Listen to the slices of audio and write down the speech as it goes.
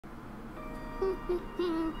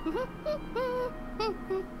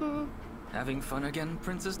Having fun again,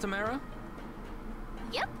 Princess Timerra?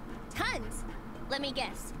 Yep, tons. Let me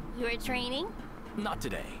guess, you were training? Not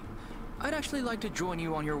today. I'd actually like to join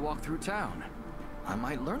you on your walk through town. I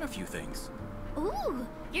might learn a few things. Ooh,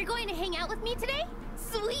 you're going to hang out with me today?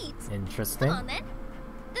 Sweet! Interesting. Come on then.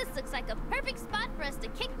 This looks like a perfect spot for us to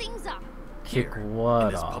kick things off. Kick Here, what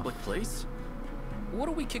in this off? public place? What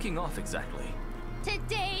are we kicking off exactly?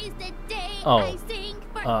 Today's the day Oh. I sing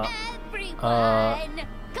for everyone.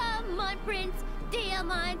 Come on, Prince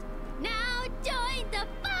Diamant. Now join the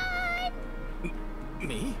fun.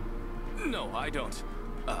 Me? No, I don't.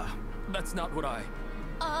 That's not what I...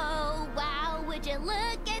 Oh, wow, would you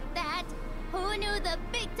look at that? Who knew the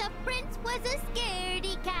big tough prince was a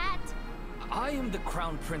scaredy cat? I am the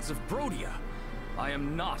Crown Prince of Brodia. I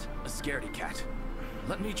am not a scaredy cat.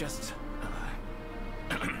 Let me just...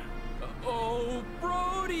 Oh,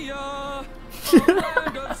 Brodia! A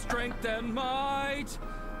land of strength and might!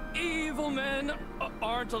 Evil men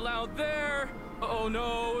aren't allowed there! Oh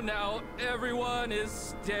no, now everyone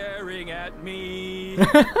is staring at me!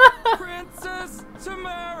 Princess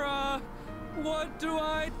Timerra! What do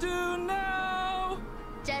I do now?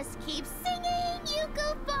 Just keep singing, you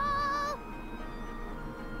goofball!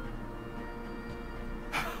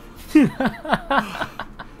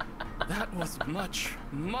 That was much,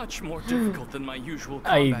 much more difficult than my usual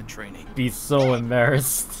combat training. I'd be so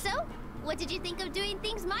embarrassed. So, what did you think of doing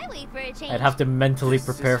things my way for a change? I'd have to mentally This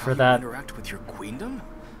prepare is for how that. You interact with your queendom?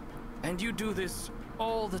 And you do this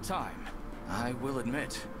all the time. I will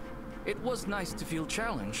admit, it was nice to feel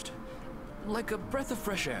challenged. Like a breath of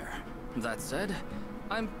fresh air. That said,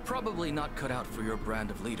 I'm probably not cut out for your brand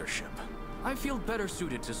of leadership. I feel better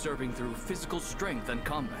suited to serving through physical strength and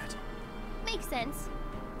combat. Makes sense.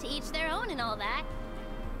 To each their own and all that.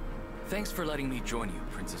 Thanks for letting me join you,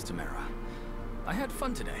 Princess Timerra. I had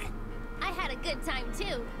fun today. I had a good time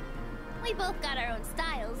too. We both got our own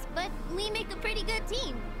styles, but we make a pretty good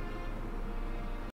team.